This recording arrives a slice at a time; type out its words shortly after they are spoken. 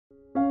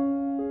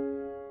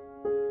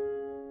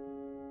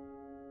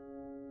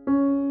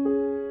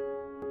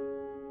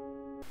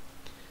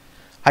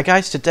Hi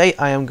guys, today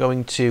I am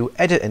going to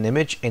edit an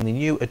image in the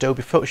new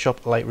Adobe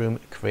Photoshop Lightroom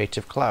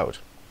Creative Cloud.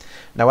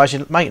 Now, as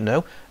you might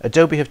know,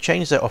 Adobe have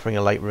changed their offering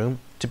of Lightroom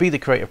to be the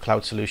Creative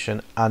Cloud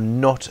solution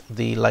and not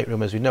the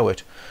Lightroom as we know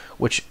it,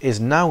 which is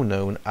now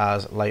known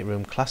as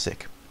Lightroom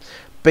Classic.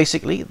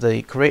 Basically,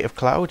 the Creative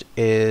Cloud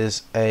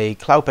is a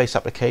cloud-based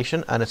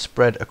application and it's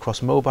spread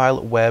across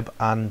mobile, web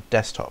and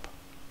desktop.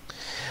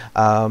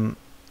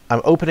 I'm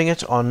opening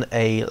it on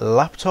a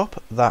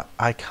laptop that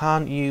I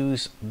can't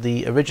use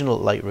the original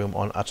Lightroom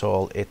on at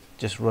all. It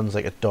just runs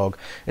like a dog.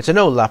 It's an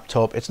old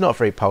laptop, it's not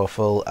very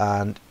powerful,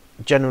 and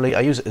generally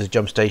I use it as a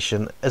jump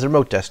station, as a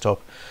remote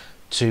desktop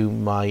to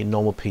my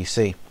normal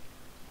PC.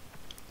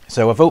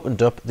 So I've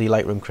opened up the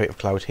Lightroom Creative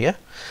Cloud here,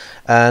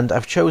 and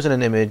I've chosen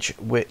an image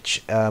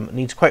which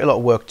needs quite a lot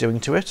of work doing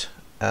to it.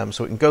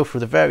 So we can go through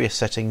the various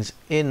settings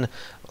in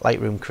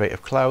Lightroom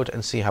Creative Cloud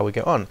and see how we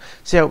get on,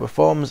 see how it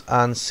performs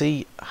and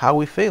see how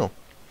we feel.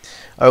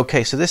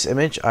 Okay, so this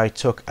image I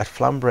took at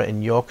Flamborough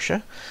in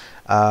Yorkshire.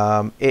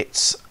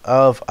 It's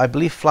of, I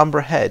believe,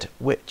 Flamborough Head,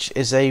 which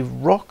is a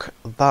rock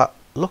that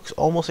looks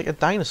almost like a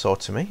dinosaur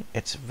to me.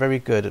 It's very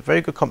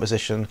good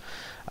composition.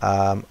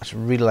 I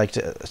really liked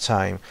it at the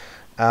time.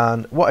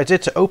 And what I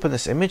did to open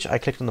this image, I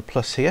clicked on the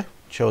plus here,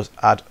 chose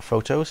Add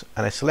Photos,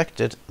 and I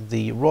selected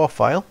the raw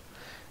file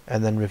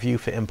and then Review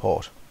for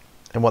Import.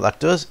 And what that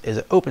does is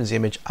it opens the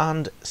image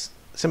and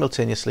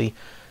simultaneously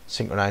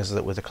synchronizes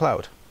it with the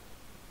cloud.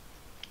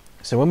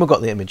 So when we've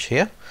got the image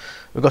here,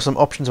 we've got some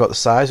options about the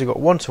size. We've got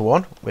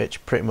 1:1,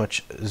 which pretty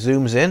much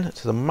zooms in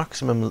to the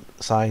maximum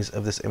size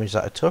of this image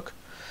that I took.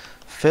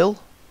 Fill,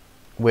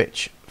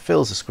 which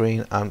fills the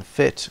screen, and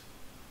Fit,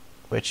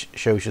 which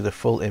shows you the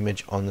full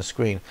image on the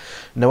screen.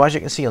 Now, as you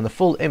can see on the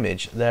full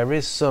image, there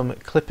is some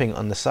clipping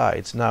on the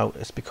sides. Now,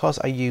 it's because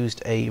I used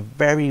a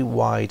very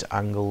wide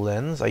angle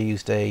lens. I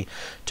used a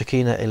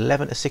Tokina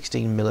 11 to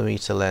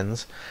 16mm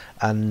lens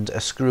and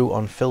a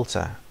screw-on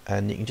filter.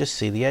 And you can just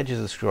see the edges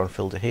of the screw-on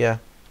filter here,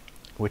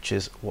 which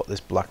is what this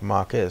black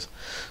mark is.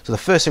 So the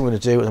first thing I'm going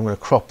to do is I'm going to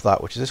crop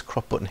that, which is this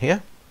crop button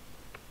here.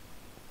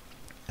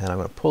 And I'm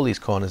going to pull these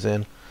corners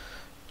in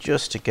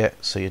just to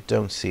get so you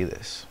don't see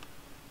this.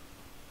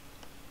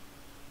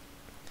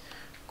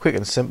 Quick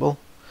and simple.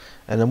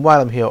 And then while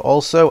I'm here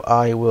also,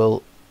 I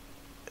will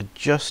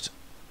adjust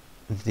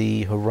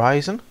the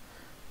horizon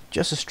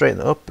just to straighten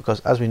it up, because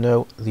as we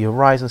know, the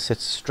horizon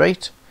sits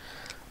straight.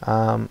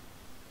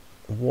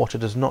 Water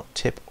does not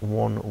tip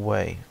one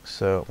way,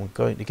 so I'm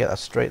going to get that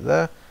straight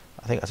there.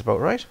 I think that's about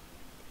right.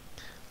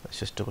 Let's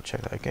just double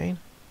check that again.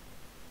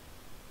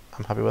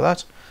 I'm happy with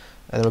that.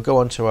 And then we'll go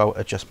on to our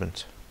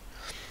adjustment.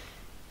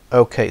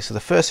 Okay, so the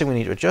first thing we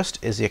need to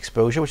adjust is the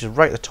exposure, which is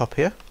right at the top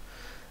here.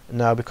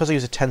 Now, because I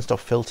use a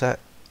 10-stop filter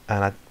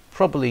and I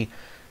probably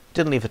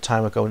didn't leave the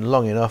timer going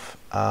long enough,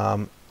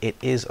 it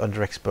is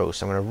underexposed.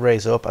 So I'm going to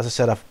raise up. As I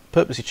said, I've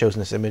purposely chosen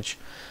this image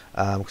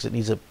because it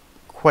needs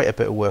quite a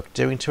bit of work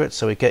doing to it,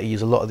 so we get to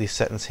use a lot of these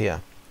settings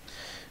here.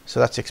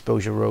 So that's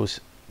exposure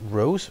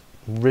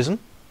risen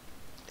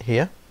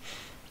here.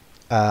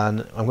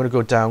 And I'm going to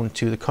go down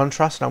to the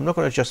contrast. Now, I'm not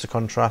going to adjust the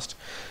contrast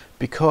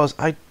because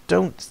I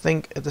don't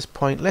think at this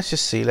point, let's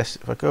just see,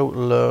 if I go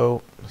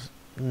low,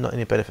 not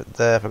any benefit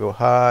there. If I go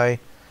high,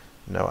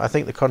 no, I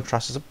think the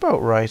contrast is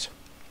about right,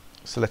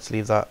 so let's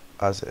leave that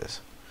as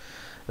is.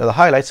 Now the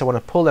highlights, I want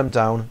to pull them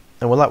down,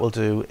 and what that will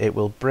do, it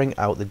will bring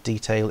out the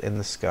detail in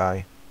the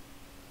sky.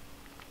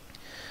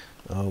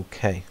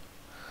 Okay,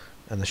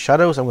 and the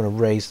shadows, I'm going to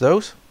raise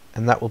those,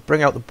 and that will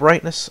bring out the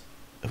brightness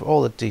of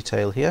all the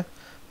detail here,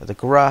 the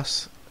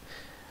grass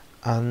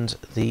and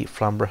the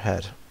Flamborough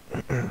Head.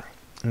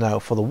 Now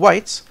for the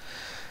whites,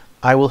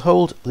 I will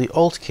hold the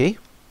Alt key,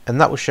 and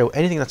that will show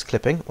anything that's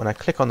clipping when I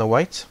click on the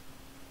white.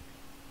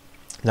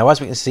 Now, as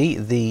we can see,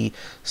 the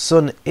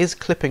sun is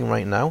clipping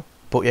right now,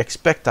 but we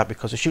expect that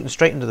because we're shooting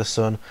straight into the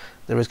sun,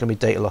 there is going to be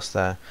data loss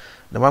there.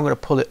 Now I'm going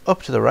to pull it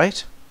up to the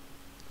right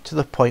to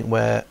the point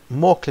where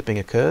more clipping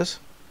occurs.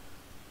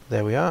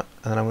 There we are.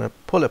 And then I'm going to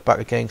pull it back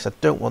again because I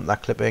don't want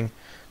that clipping,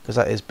 because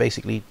that is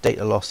basically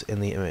data loss in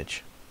the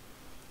image.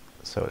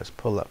 So let's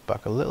pull that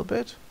back a little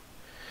bit.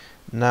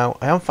 Now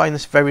I am finding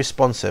this very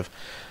responsive.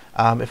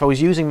 If I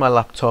was using my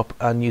laptop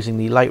and using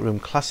the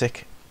Lightroom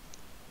Classic,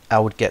 I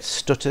would get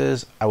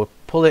stutters. I would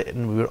pull it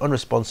and we were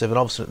unresponsive, and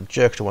all of a sudden it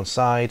jerks to one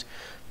side,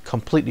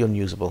 completely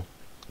unusable.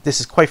 This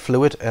is quite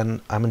fluid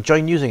and I'm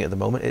enjoying using it at the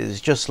moment. It is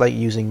just like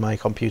using my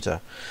computer.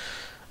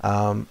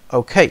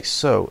 Okay,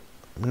 so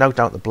now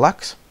down to the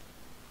blacks,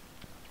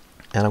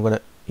 and I'm going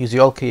to use the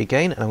Alt key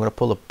again, and I'm going to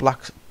pull the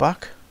blacks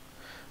back.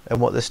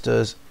 And what this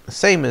does,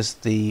 same as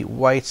the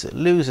whites, it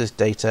loses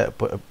data,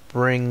 but it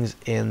brings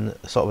in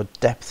sort of a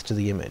depth to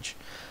the image.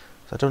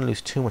 So I don't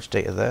lose too much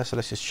data there, so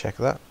let's just check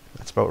that.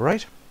 That's about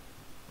right.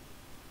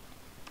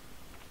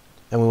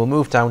 And we will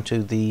move down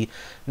to the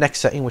next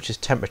setting, which is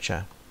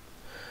temperature.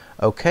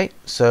 Okay,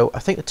 so I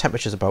think the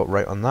temperature is about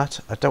right on that.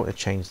 I don't want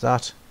to change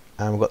that.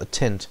 And we've got the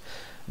tint.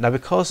 Now,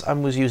 because I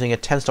was using a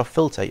 10-stop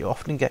filter, you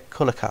often get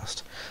color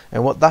cast.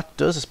 And what that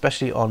does,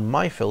 especially on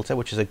my filter,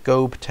 which is a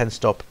Adobe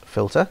 10-stop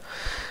filter,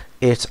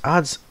 it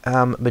adds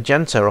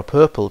magenta or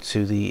purple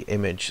to the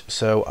image.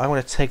 So I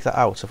want to take that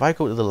out. So if I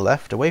go to the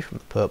left, away from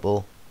the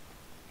purple,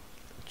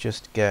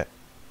 just get,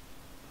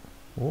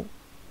 oh,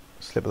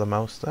 slip of the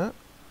mouse there,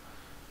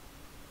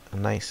 a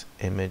nice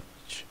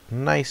image,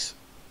 nice,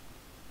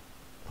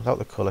 without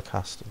the colour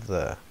cast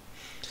there.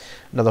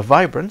 Now the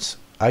vibrance,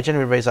 I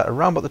generally raise that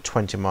around about the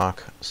 20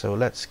 mark. So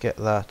let's get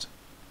that,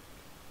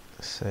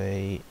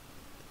 say,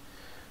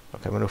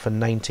 okay, I'm going to go for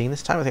 19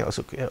 this time. I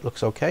think it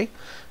looks okay.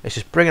 It's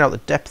just bringing out the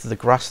depth of the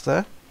grass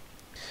there.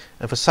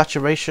 And for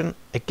saturation,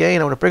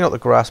 again, I want to bring out the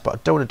grass, but I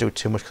don't want to do it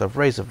too much because I've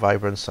raised the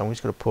vibrance, so I'm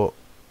just going to put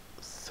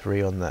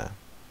 3 on there.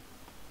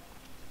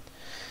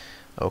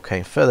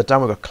 Okay, further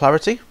down we've got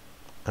clarity,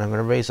 and I'm going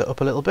to raise it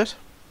up a little bit.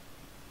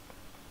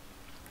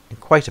 And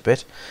quite a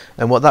bit.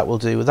 And what that will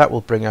do, that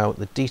will bring out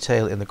the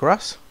detail in the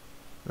grass.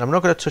 And I'm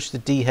not going to touch the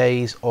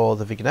dehaze or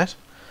the vignette.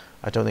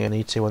 I don't think I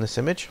need to on this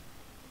image.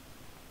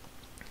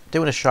 Do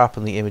want to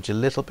sharpen the image a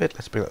little bit.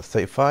 Let's bring that to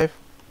 35.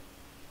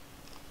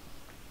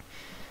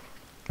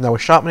 Now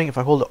with sharpening, if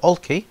I hold the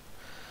Alt key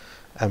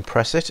and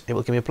press it, it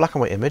will give me a black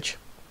and white image.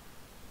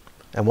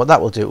 And what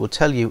that will do, it will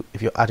tell you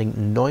if you're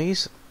adding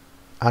noise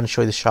and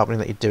show you the sharpening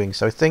that you're doing.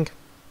 So I think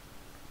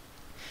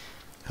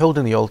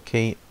holding the Alt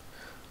key,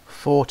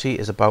 40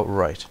 is about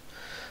right.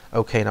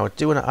 Okay, now I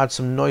do want to add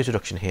some noise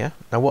reduction here.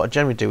 Now what I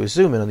generally do is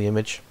zoom in on the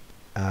image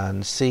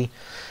and see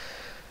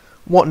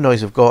what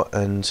noise we've got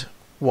and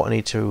what I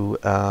need to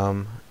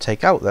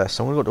take out there.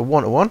 So I'm going to go to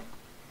 1 to 1,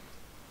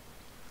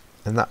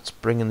 and that's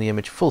bringing the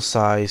image full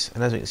size.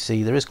 And as you can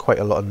see, there is quite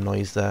a lot of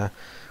noise there,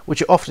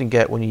 which you often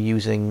get when you're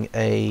using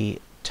a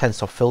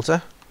tensor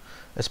filter,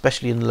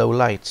 especially in low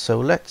light. So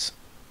let's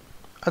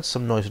add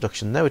some noise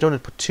reduction there. We don't need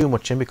to put too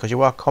much in because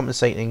you are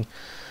compensating.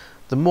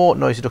 The more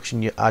noise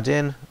reduction you add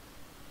in,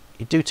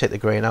 you do take the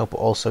grain out, but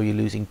also you're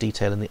losing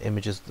detail in the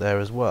images there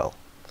as well.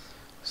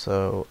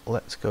 So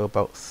let's go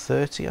about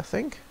 30, I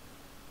think.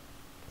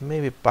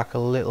 Maybe back a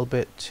little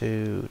bit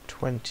to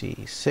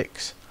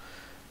 26,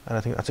 and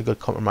I think that's a good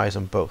compromise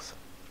on both.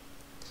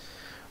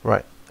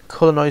 Right,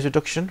 color noise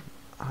reduction,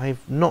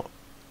 I've not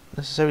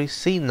necessarily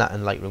seen that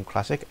in Lightroom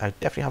Classic. I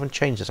definitely haven't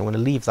changed this. I'm going to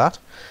leave that.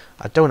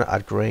 I don't want to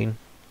add grain.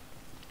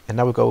 And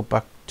now we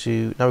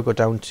go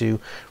down to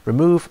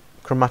remove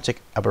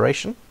chromatic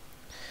aberration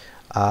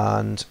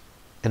and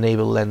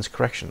enable lens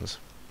corrections.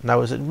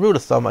 Now as a rule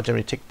of thumb, I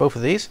generally tick both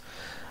of these.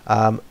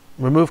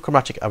 Remove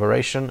chromatic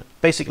aberration.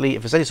 Basically,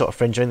 if there's any sort of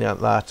fringe or anything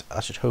like that,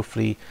 I should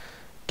hopefully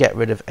get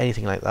rid of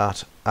anything like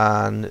that.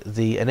 And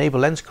the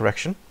enable lens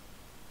correction,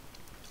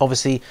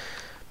 obviously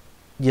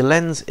your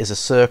lens is a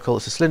circle,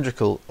 it's a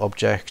cylindrical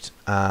object,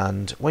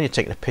 and when you're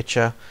taking a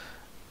picture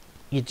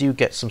you do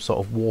get some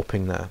sort of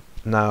warping there.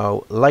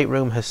 Now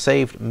Lightroom has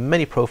saved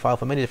many profiles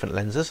for many different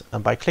lenses,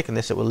 and by clicking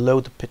this it will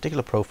load the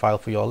particular profile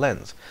for your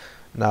lens.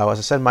 Now as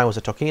I said, mine was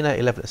a Tokina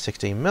 11 to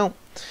 16mm,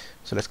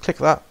 so let's click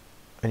that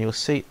and you'll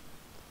see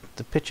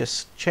the picture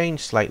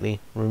changed slightly,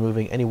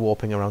 removing any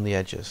warping around the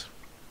edges.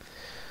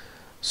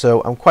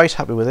 So I'm quite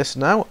happy with this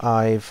now.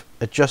 I've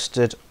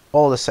adjusted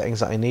all the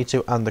settings that I need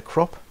to and the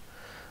crop.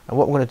 And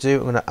what I'm going to do,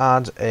 I'm going to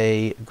add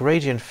a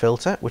gradient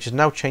filter, which is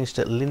now changed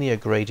to linear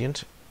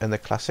gradient in the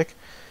Classic,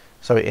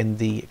 sorry, in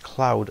the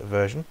cloud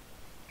version.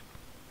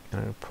 And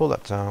I'm going to pull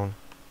that down,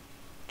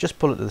 just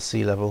pull it to the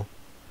sea level.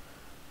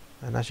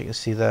 And as you can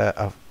see there,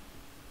 I've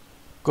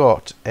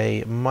got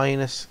a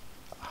minus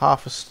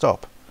half a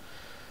stop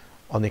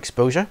on the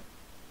exposure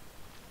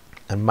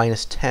and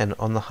minus 10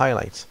 on the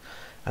highlights,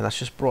 and that's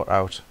just brought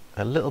out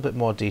a little bit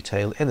more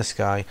detail in the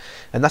sky,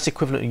 and that's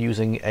equivalent to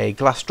using a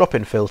glass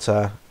drop-in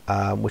filter,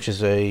 which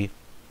is a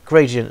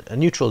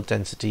neutral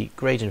density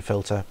gradient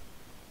filter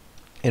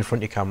in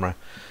front of your camera.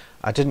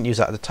 I didn't use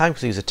that at the time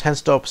because I use a 10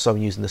 stop, so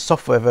I'm using the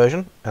software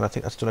version, and I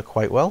think that's done it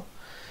quite well.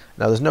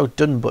 Now there's no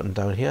done button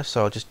down here,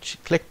 so I'll just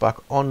click back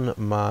on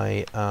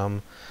my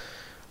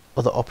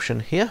other option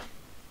here,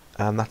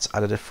 and that's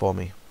added it for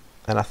me.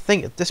 And I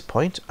think at this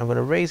point I'm going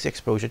to raise the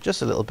exposure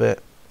just a little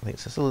bit. I think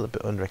it's just a little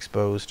bit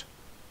underexposed,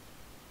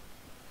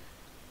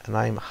 and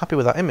I'm happy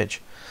with that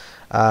image.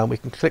 We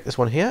can click this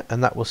one here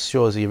and that will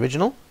show us the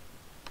original.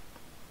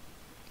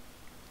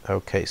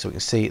 Okay, so we can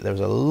see there's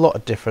a lot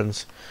of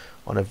difference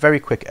on a very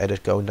quick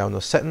edit going down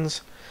those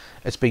settings.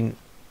 It's been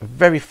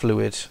very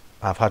fluid.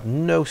 I've had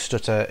no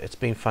stutter. It's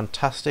been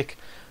fantastic.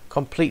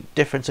 Complete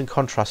difference in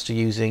contrast to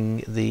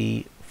using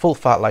the full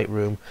fat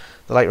Lightroom,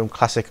 the Lightroom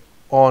Classic,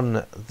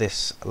 on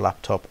this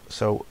laptop.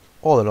 So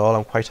all in all,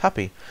 I'm quite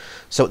happy.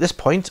 So at this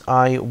point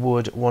I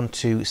would want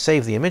to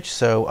save the image,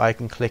 so I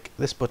can click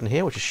this button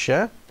here, which is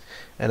share,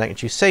 and I can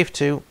choose save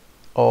to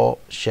or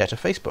share to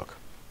Facebook.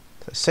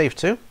 So save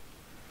to,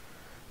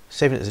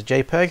 saving it as a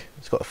JPEG,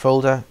 it's got a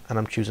folder, and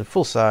I'm choosing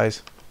full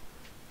size,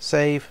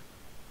 save,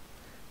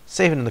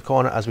 saving in the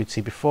corner as we'd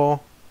see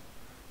before,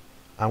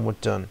 and we're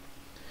done.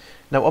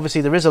 Now obviously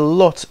there is a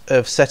lot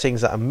of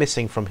settings that are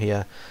missing from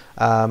here.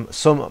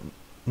 Some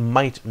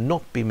might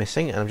not be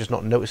missing and I'm just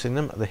not noticing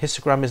them. The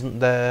histogram isn't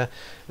there,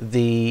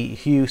 the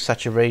hue,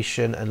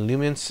 saturation and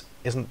luminance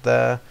isn't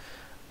there.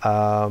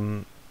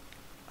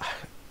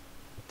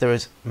 there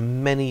is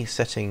many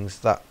settings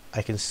that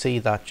I can see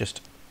that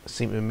just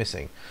seem to be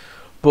missing.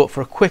 But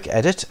for a quick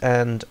edit,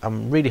 and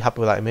I'm really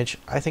happy with that image,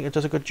 I think it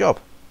does a good job.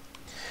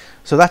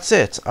 So that's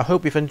it. I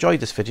hope you've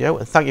enjoyed this video,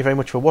 and thank you very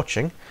much for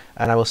watching,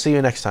 and I will see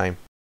you next time.